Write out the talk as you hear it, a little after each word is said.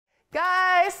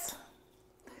guys!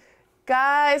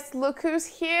 Guys, look who's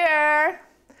here!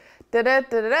 Da da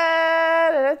da da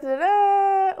da da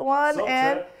da. One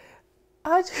and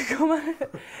come on.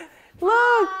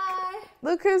 Look! Hi.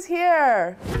 Look who's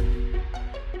here!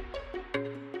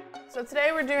 So today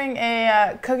we're doing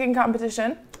a cooking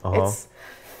competition.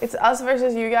 It's us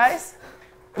versus you guys.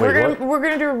 Wait, we're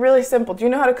gonna do it really simple. Do you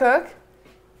know how to cook?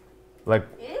 Like,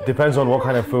 depends on what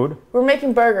kind of food. We're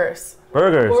making burgers.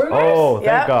 Burgers? Oh, thank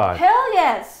Yep. God. Hell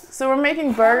yes! So we're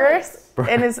making burgers,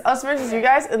 and it's us versus you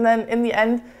guys, and then in the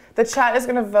end, the chat is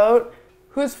gonna vote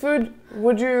whose food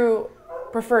would you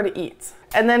prefer to eat.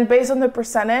 And then based on the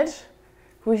percentage,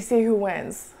 we see who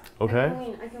wins. Okay.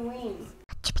 I can win.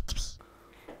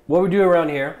 What we do around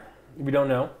here, if you don't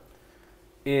know,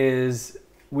 is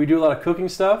we do a lot of cooking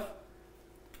stuff,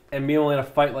 and me and Malena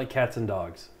fight like cats and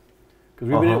dogs. Because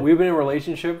we've been in a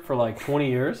relationship for like 20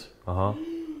 years,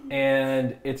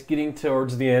 and it's getting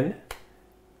towards the end,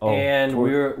 and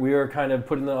we are kind of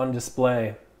putting it on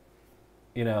display,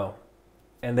 you know,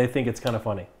 and they think it's kind of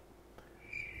funny.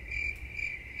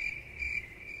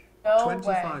 No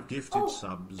 25 way. gifted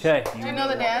subs. Okay. Do you know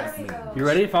the dance? You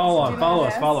ready? Follow along. Follow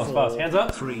us. Follow us. Follow us. Hands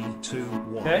up. 3, 2,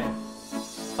 1. Okay.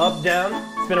 Up, down.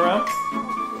 Spin around.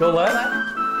 Go left.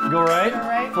 Go right. Go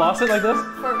right. Floss it like this.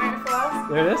 Fortnite floss.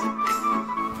 There it is.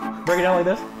 Break it down like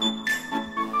this.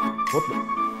 What the?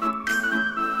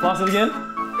 Floss it again.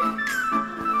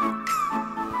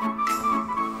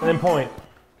 And then point.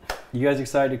 You guys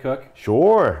excited to cook?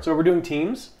 Sure. So we're doing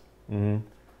teams.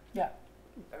 Yeah.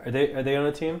 Are they on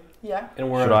a team? Yeah. And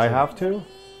we're Should on a I team. have to?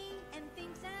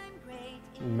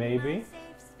 Maybe.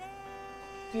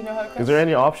 Do you know how to cook? Is there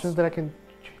any options that I can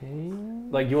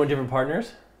change? Like you want different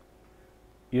partners?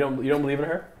 You don't believe in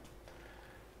her?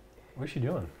 What is she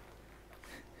doing?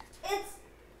 It's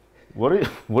What are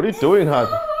you doing, hon?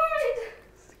 hard.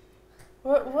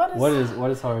 What is What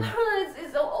is hard?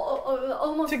 It's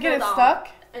almost to get it full stuck?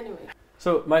 down. Anyway.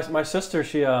 So my sister,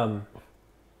 she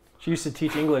used to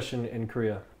teach English in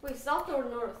Korea. Wait, south or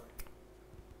north?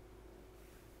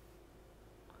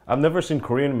 I've never seen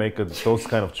Korean make those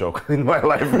kind of joke in my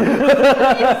life. It's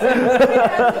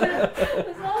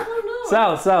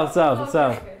south or north? South.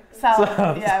 Okay.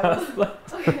 South.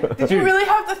 Yeah. Did you really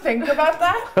have to think about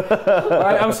that?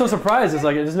 I was so surprised. It's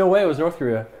like there's no way it was North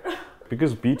Korea.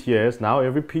 Because BTS, now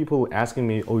every people asking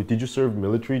me, oh, did you serve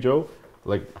military, Joe?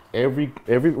 Like every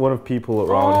one of people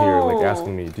around here like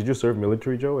asking me, did you serve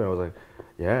military, Joe? And I was like,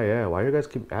 yeah. Why do you guys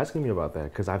keep asking me about that?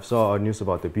 Because I saw a news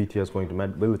about the BTS going to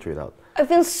military out. I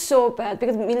feel so bad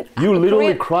because You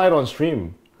literally cried on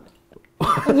stream.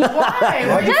 Why?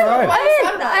 Why'd you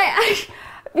cry?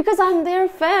 Because I'm their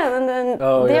fan, and then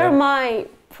they're my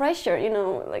pressure, you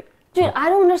know. Like, dude, I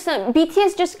don't understand.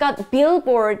 BTS just got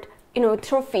Billboard, you know,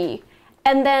 trophy,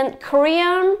 and then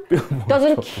Korean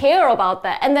doesn't care about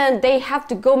that, and then they have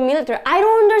to go military. I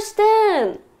don't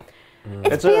understand.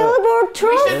 It's Billboard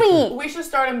trophy. We should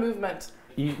start a movement.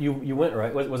 You went,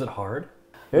 right? Was it hard?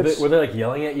 It's- Were they like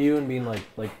yelling at you and being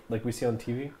like we see on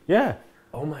TV? Yeah.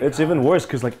 Oh my It's God. even worse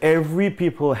because like every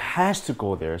people has to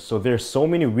go there. So there's so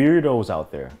many weirdos out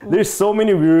there. There's so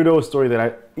many weirdo stories that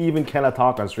I even cannot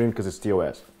talk on stream because it's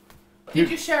TOS.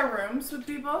 Did you share rooms with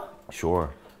people? Sure.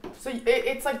 So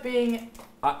it's like being.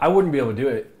 I wouldn't be able to do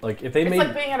it. Like if they It's made,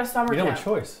 like being at a summer you don't camp. have a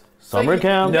choice. Summer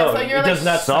camp? No, so you're it like, does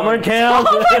not. Summer sound- camp?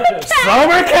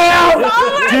 Summer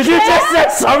camp? Did you just say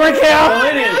summer camp?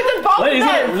 Ladies,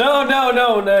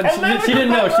 no. She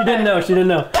didn't know. She didn't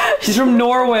know. She's from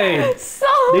Norway.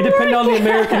 They depend on the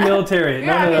American military.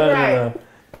 No.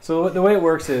 So the way it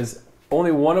works is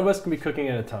only one of us can be cooking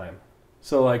at a time.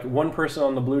 So like one person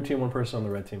on the blue team, one person on the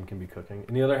red team can be cooking,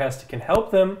 and the other can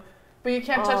help them. But you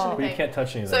can't touch anything. But you can't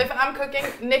touch anything. So if I'm cooking,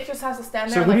 Nick just has to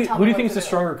stand there. So and, like, who tell do me you what think is to the do.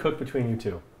 stronger cook between you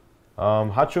two?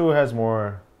 HAchubby has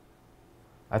more.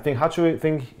 I think HAchubby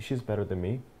think she's better than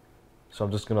me, so I'm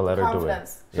just gonna let her do it.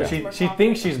 Confidence. So Yeah. she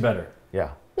thinks she's better.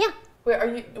 Yeah.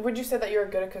 Wait, would you say that you're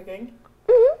good at cooking?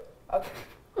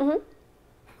 Okay.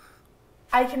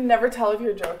 I can never tell if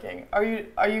you're joking. Are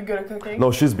you good at cooking?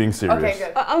 No, she's being serious. Okay,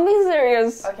 good. I'm being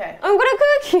serious. Okay. I'm good at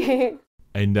cooking.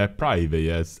 In the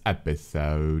previous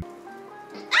episode.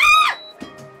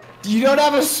 You don't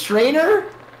have a strainer?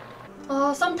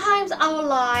 Sometimes our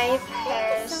life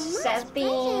has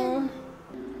setting.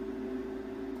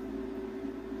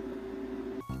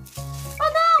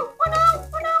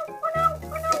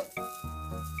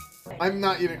 I'm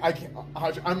not eating. I can't.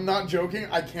 I'm not joking.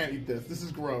 I can't eat this. This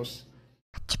is gross.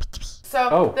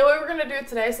 So the way we're gonna do it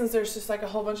today, since there's just like a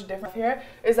whole bunch of different here,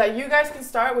 is that you guys can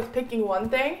start with picking one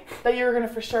thing that you're gonna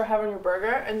for sure have on your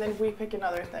burger, and then we pick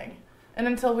another thing. And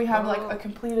until we have like a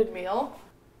completed meal,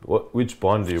 Which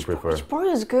bun do you prefer? Which bun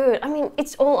is good? I mean,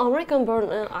 it's all American bun.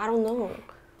 I don't know.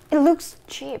 It looks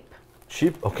cheap.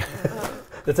 Cheap? Okay.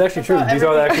 That's actually true. These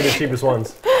are actually the cheapest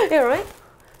ones. Yeah, right?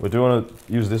 Well, do you want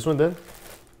to use this one then?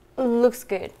 Looks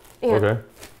good. Yeah. Okay.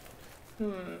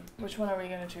 Which one are we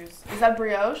gonna choose? Is that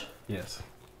brioche? Yes.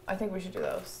 I think we should do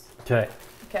those. Okay.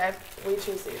 Okay, we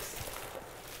choose these.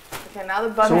 Okay, now the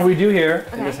bun. So what we do here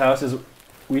in this house is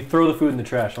we throw the food in the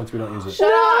trash once we don't use it.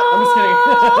 Shut up! I'm just kidding.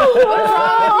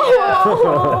 What's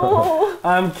wrong with you?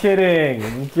 I'm kidding.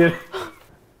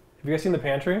 Have you guys seen the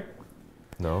pantry?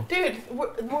 No. Dude,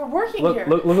 we're working Look, here.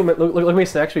 look how many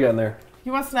snacks we got in there.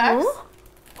 You want snacks?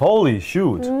 Holy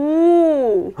shoot.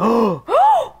 Ooh.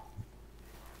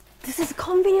 This is a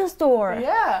convenience store.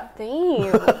 Yeah.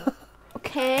 Damn.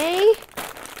 Okay.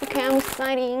 Okay, I'm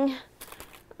excited.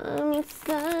 I'm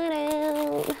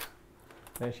excited.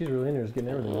 Man, she's really into it, getting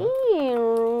everything.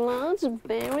 Lots of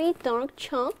very dark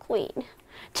chocolate.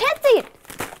 That's it!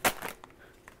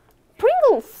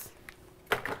 Pringles!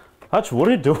 Hutch, what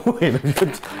are you doing?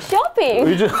 Shopping!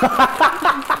 We're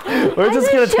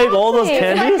just gonna take all those shopping.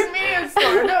 It's candies? a convenience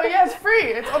store. No, yeah, it's free.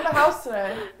 It's on the house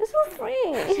today. It's for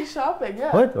free. She's shopping,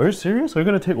 yeah. What? Are you serious? Are you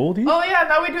gonna take all these? Oh yeah,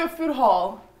 now we do a food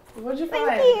haul. What'd you find?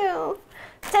 Thank you.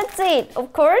 That's it.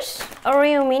 Of course,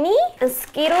 Oreo mini and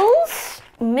Skittles,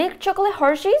 milk chocolate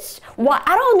Hershey's. Why?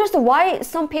 I don't understand why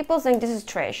some people think this is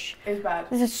trash. It's bad.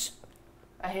 This is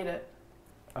I hate it.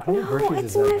 I don't know no, Hershey's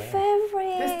it's is that my bad.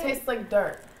 favorite. This tastes like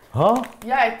dirt. Huh?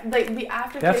 Yeah, like the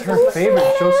aftertaste. That's her is-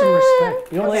 favorite. Show some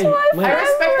respect. You know, That's Lane, my I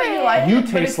respect that you like you it.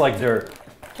 but taste it's- like dirt.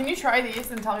 Can you try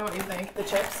these and tell me what you think? The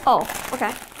chips. Oh,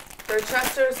 okay. They're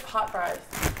Chester's hot fries.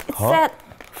 It's Huh? that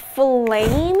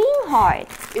flaming hot.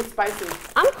 It's spicy.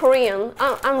 I'm Korean.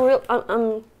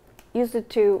 I'm used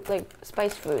to like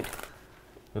spice food.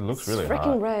 It looks really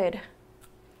Freaking hot. red.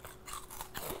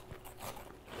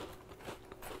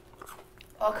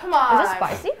 Oh come on. Is it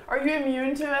spicy? Are you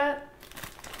immune to it?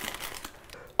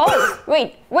 Oh,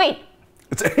 wait.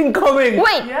 It's incoming!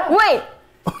 Yeah. Wait.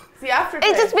 It's the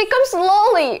aftertaste. It just becomes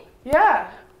slowly. Yeah.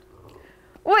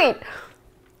 Wait.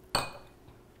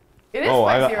 It is Oh,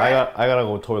 spicy, right? I gotta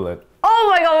go toilet. Oh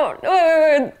my god. Wait.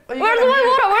 Oh, you Where's gotta my mute.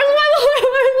 water? Where's my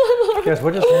water? Guys,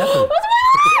 what just happened?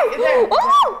 Where's my There. water?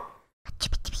 Oh!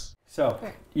 So,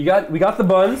 we got the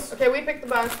buns. Okay, we picked the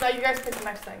buns. Now you guys pick the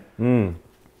next thing.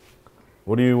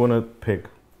 What do you wanna pick?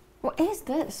 What is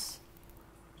this?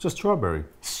 It's a strawberry.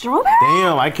 Strawberry?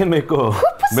 Damn, I can make a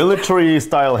military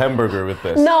style hamburger with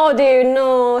this. No, dude.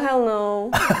 No. Hell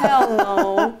no. Hell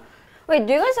no. Wait,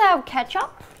 do you guys have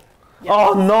ketchup?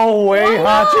 Oh, no way, Dude,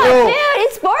 Hachu!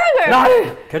 it's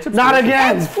burger. Ketchup's Not good.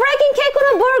 again! It's freaking cake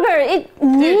on a burger. It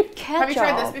needs Dude, ketchup. have you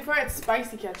tried this before? It's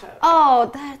spicy ketchup. Oh,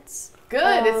 that's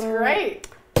Good, it's great.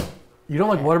 You don't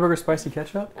like Whataburger spicy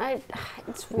ketchup?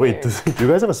 it's weird. Wait, do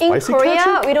you guys have a spicy in Korea,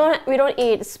 ketchup? we don't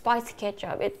eat spicy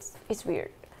ketchup. It's weird.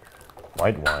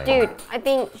 White wine. Dude, I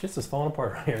think Shit's just falling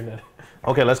apart right here, Ned.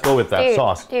 Okay, let's go with that dude,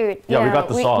 sauce. Dude, Yeah, we got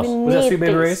the sauce. Was that need Sweet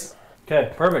Baby this. Ray's?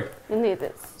 Okay, perfect. We need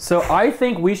this. So I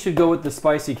think we should go with the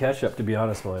spicy ketchup, to be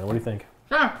honest, Malena. What do you think?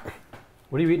 Huh.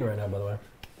 What are you eating right now, by the way?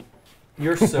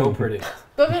 You're so pretty.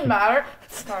 Doesn't matter.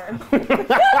 Sorry.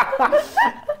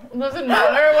 Doesn't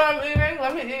matter what I'm eating.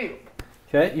 Let me eat.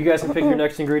 Okay, you guys can pick your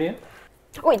next ingredient.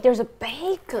 Wait, there's a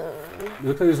bacon. It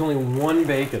looks like there's only one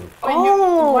bacon. Wait,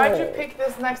 Oh. why'd you pick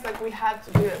this next? Like we had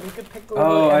to do it. We could pick.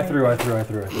 Oh, literally I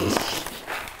threw.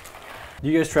 Do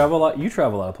you guys travel a lot? You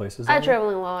travel a lot of places. I don't you? travel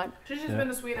a lot. She's just Yeah. been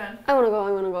to Sweden. I wanna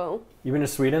go. You been to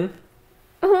Sweden?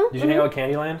 Uh-huh. Did you hang out with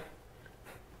Candyland?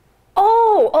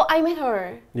 Oh, I met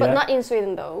her, but Yeah? not in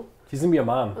Sweden though. She's gonna be a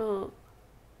mom.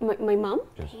 My mom?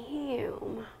 Yes.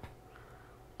 Damn.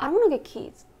 I don't wanna get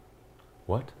kids.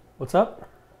 What? What's up?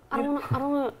 I don't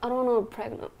wanna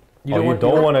pregnant. You don't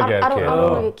want to get I don't kids. wanna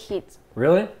Oh. get kids.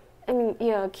 Really? I mean,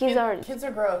 yeah, kids are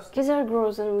gross.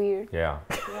 gross and weird. Yeah.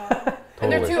 Yeah.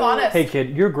 And they're Totally. too honest. Hey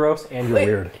kid, you're gross and you're Wait.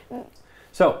 weird.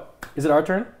 So, is it our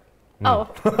turn? Oh,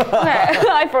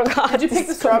 I forgot. Did you pick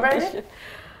the strawberry?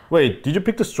 Wait, did you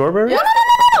pick the strawberry? No,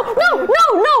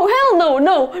 hell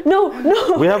no.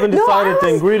 We haven't No, decided the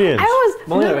ingredients. I was.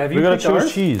 Malena, have We you gotta picked choose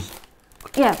ours? cheese.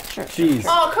 Yeah, sure. Cheese.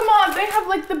 Oh come on! They have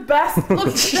like the best.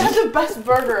 Look, they have the best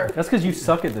burger. That's because you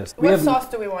suck at this. What sauce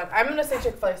do we want? I'm gonna say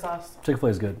Chick-fil-A sauce.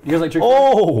 Chick-fil-A is good. You guys like Chick-fil-A?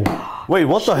 Oh! Wait,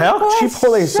 what the hell?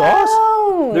 Chipotle sauce?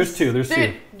 So There's two.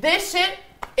 Dude, this shit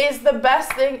is the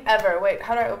best thing ever. Wait,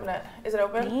 how do I open it? Is it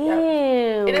open?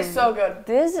 Damn. It is so good.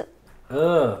 This.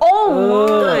 Ugh.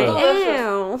 Oh my.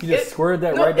 Delicious. Ew. You just squirted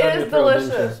that No, right down it your is throat, didn't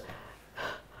delicious.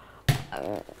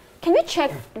 Can we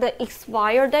check the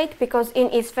expire date? Because in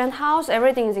East Van House,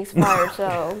 everything is expired,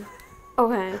 so.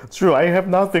 Okay. It's true. I have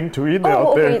nothing to eat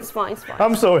out there. Okay, it's fine, it's fine.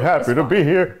 I'm so happy to be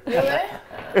here. Really?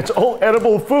 It's all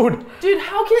edible food. Dude,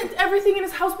 how can everything in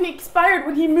his house be expired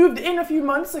when he moved in a few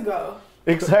months ago?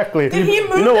 Exactly. Did he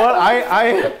move? You know what?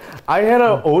 I had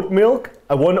a oat milk,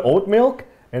 one oat milk,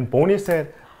 and Bonnie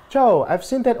said, "Joe, I've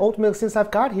seen that oat milk since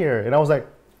I've got here," and I was like,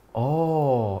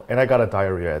 "Oh," and I got a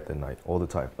diarrhea at the night all the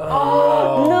time. Oh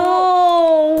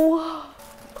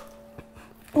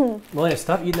no! Malena,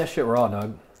 stop eating that shit raw,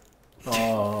 dog.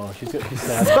 Oh, she's sad.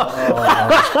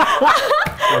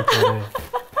 Okay.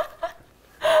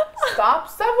 Stop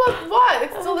with what?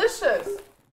 It's delicious.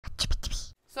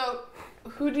 So,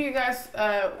 who do you guys,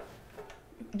 do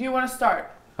you want to start?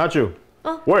 Hachu,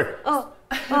 work. No,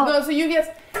 so you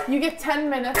get 10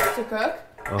 minutes to cook,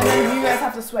 and then you guys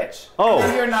have to switch. Oh,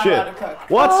 and you're not shit. allowed to cook.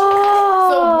 What?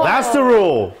 So That's the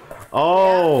rule.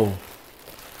 Oh.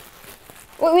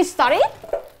 Wait, we started?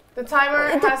 The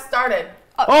timer has started.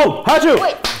 Oh, Hachu,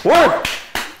 Wait. work.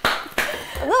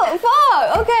 No,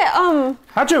 fuck. Okay.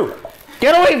 Hachu,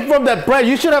 get away from that bread.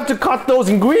 You should have to cut those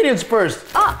ingredients first.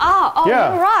 Oh,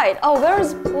 Yeah. you're right. Oh,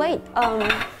 where's plate? The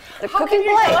How cooking can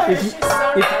you tell plate. her she's so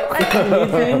nice? If you need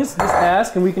things, just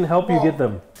ask and we can help you get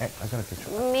them. I gotta get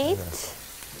you. Meat.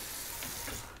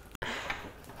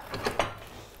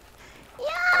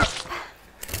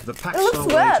 The packs It looks are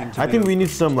wet. waiting to I be think we need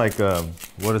some like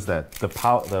what is that? The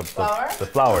Flour? The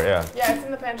flour, yeah. Yeah, it's in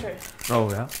the pantry.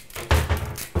 Oh yeah.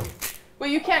 Well,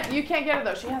 you can't get it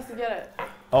though. She has to get it.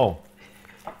 Oh.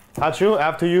 Hachu,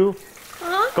 after you.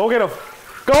 Go get a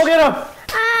flour.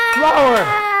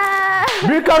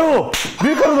 밀가루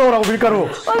넣으라고 밀가루.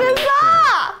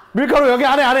 어딨어? 밀가루 여기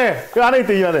안에 그 안에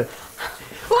있대 이 안에.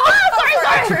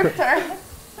 Tricked her.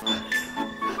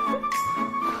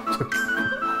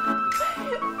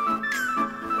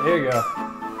 There you go.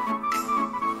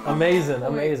 Amazing.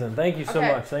 Thank you so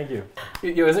Okay. much. Thank you.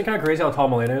 Yo, isn't it kind of crazy how tall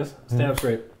Malena is? Stand up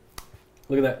straight.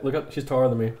 Look at that. Look up. She's taller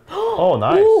than me. Oh,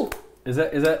 nice. Is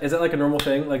that like a normal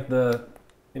thing? Like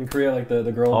in Korea, like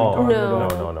the girl Oh. being taller?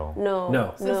 No. No. No.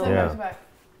 No. So Yeah. back to back.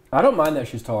 I don't mind that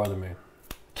she's taller than me.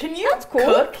 Can you cool.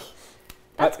 cook?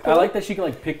 I like that she can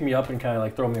like pick me up and kind of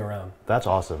like throw me around. That's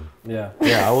awesome. Yeah.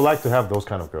 Yeah, I would like to have those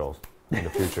kind of girls in the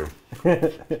future.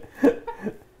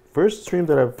 First stream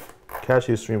that I've catch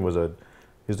his stream was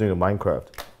he's doing a Minecraft.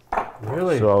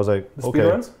 Really? So I was like, The okay.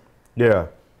 speedruns? Yeah.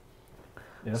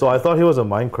 Yeah. So I thought he was a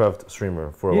Minecraft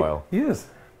streamer for a while. He is.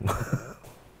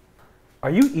 Are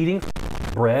you eating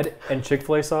bread and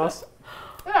Chick-fil-A sauce?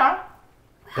 Yeah.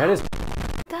 That is.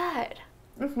 Dad.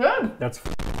 It's good. That's.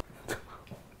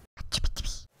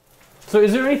 So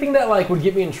is there anything that like would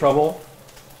get me in trouble?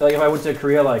 Like if I went to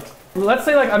Korea, like let's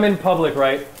say like I'm in public,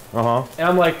 right? Uh-huh. And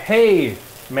I'm like, hey,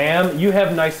 ma'am, you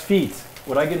have nice feet.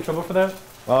 Would I get in trouble for that?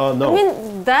 No. I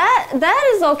mean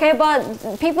that is okay, but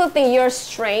people think you're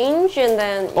strange, and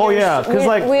then Oh you're yeah, because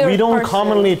like weird we don't person.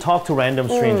 commonly talk to random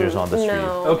strangers on the street.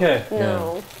 No. Okay.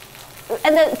 No.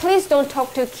 And then please don't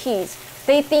talk to kids.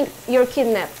 They think you're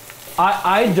kidnapped.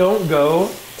 I don't go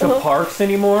to parks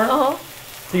anymore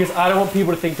because I don't want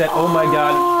people to think that, oh my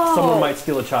God, someone might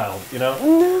steal a child, you know?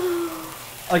 No.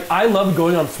 Like, I love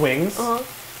going on swings,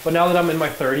 but now that I'm in my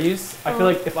 30s, I feel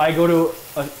like if I go to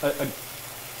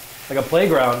a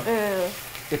playground,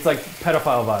 it's like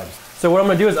pedophile vibes. So what I'm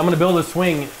gonna do is I'm gonna build a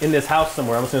swing in this house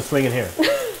somewhere. I'm just gonna swing in here.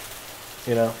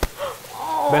 You know?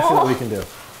 Best thing that we can do.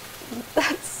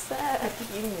 That's sad.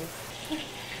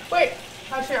 Wait,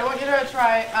 actually, I want you to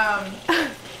try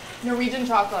Norwegian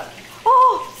chocolate.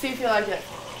 Oh, See if you like it.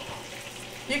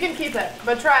 You can keep it,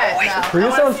 but try it now. Korea I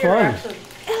wanna sounds see your fun. reaction.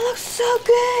 it looks so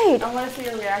good. I want to see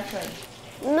your reaction.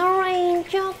 Norwegian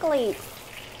chocolate.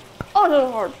 Oh,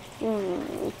 that's hard.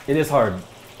 It is hard.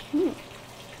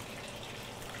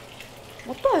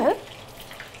 What the heck?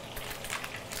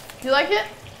 You like it?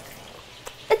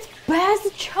 It's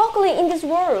best chocolate in this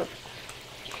world.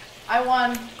 I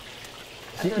won.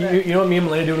 You know what me and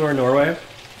Malena do when we're in Norway?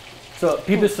 So,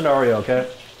 peep this scenario, okay?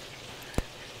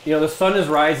 You know, the sun is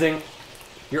rising.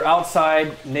 You're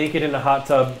outside, naked in a hot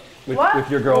tub with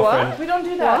your girlfriend. We don't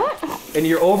do that. What? And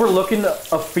you're overlooking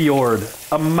a fjord,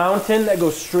 a mountain that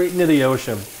goes straight into the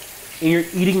ocean. And you're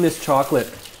eating this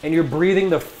chocolate. And you're breathing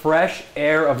the fresh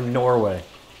air of Norway.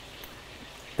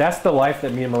 That's the life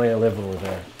that me and Malena live when we're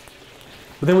there.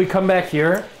 But then we come back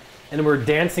here, and we're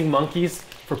dancing monkeys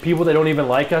for people that don't even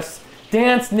like us.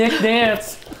 Dance, Nick,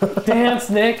 dance. Dance,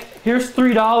 Nick. Here's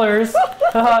 $3.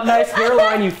 Nice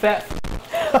hairline, you fat.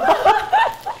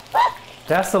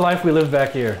 That's the life we live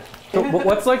back here. So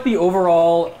what's like the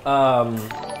overall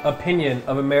opinion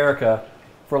of America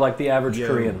for like the average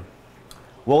Korean?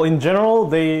 Well, in general,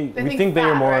 we think they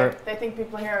are fat, more. Right? They think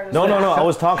people here are just No. I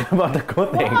was talking about the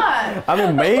good thing. What? I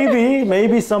mean,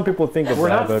 maybe some people think it's We're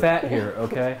that, not but fat here,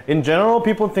 okay? in general,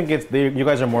 people think you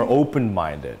guys are more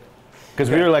open-minded, because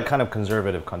we're like kind of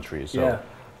conservative countries. So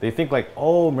they think like,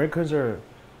 oh, Americans are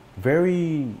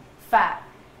very fat.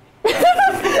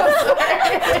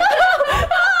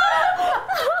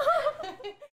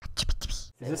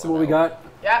 Is this what we got?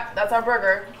 Yep, that's our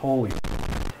burger. Holy.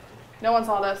 No one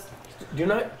saw this. Do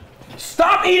not.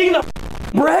 Stop eating the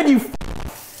bread, you.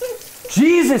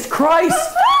 Jesus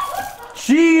Christ!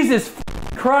 Jesus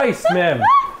Christ, man.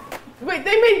 Wait,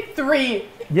 they made 3.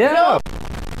 Yeah. No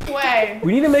way.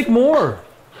 We need to make more.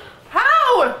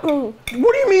 How? What do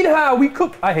you mean how? We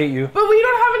cook. I hate you. But we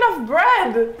don't have enough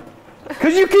bread.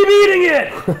 Because you keep eating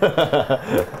it!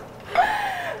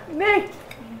 Nick.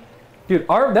 Dude,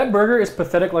 that burger is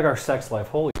pathetic like our sex life.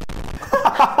 Holy.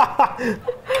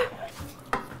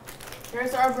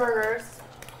 Here's our burgers.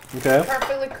 Okay.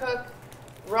 Perfectly cooked,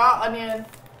 raw onion.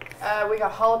 We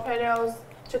got jalapenos,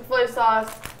 Chick-fil-A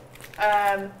sauce,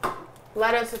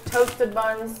 lettuce, toasted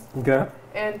buns, Okay.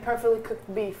 and perfectly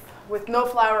cooked beef with no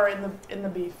flour in the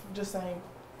beef. Just saying.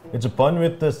 It's a bun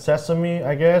with the sesame,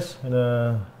 I guess,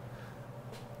 and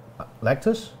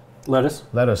lettuce,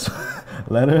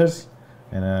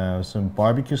 and some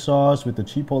barbecue sauce with the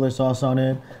chipotle sauce on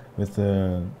it, with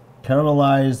the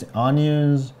caramelized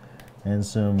onions, and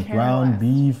some ground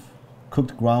beef,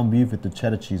 cooked ground beef with the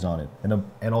cheddar cheese on it,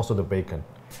 and also the bacon.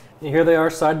 And here they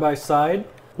are side by side.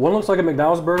 One looks like a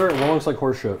McDonald's burger, and one looks like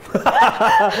horse shit.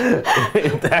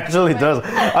 It actually does.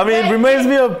 I mean, it reminds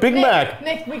me of Big Mac.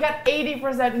 Nick, we got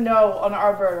 80% no on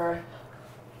our burger.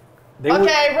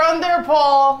 Okay, run their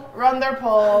poll. Run their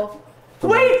poll.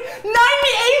 Wait, 98%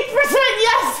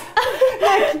 yes!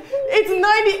 Nick, it's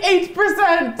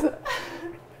 98%.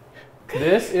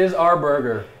 This is our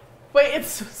burger. Wait,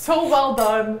 it's so well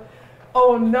done.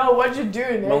 Oh no, what'd you do,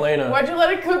 Nick? Malena. Why'd you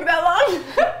let it cook that long?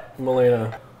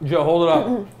 Malena. Joe, hold it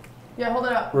up. Yeah, hold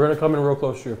it up. We're gonna come in real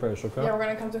close to your face, okay? Yeah, we're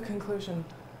gonna come to a conclusion.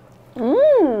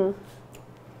 Mmm.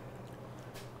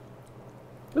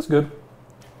 That's good.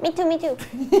 Me too, me too.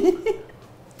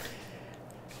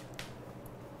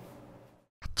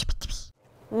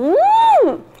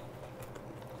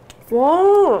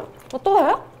 와,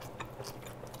 어떠해요?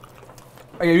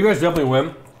 Yeah, you guys definitely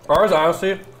win. Ours,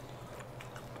 honestly,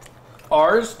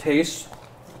 ours tastes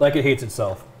like it hates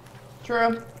itself.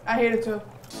 True. I hate it too.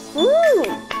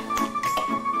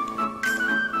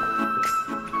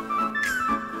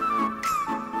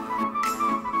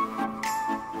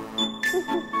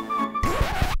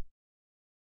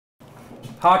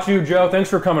 Hachu, Joe, thanks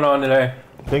for coming on today.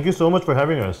 Thank you so much for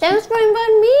having us. Thanks for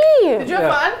inviting me. Did you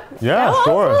have fun? Yeah,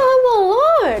 sure. I have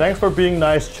a lot. Thanks for being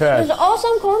nice, Chad. It's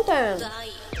awesome content.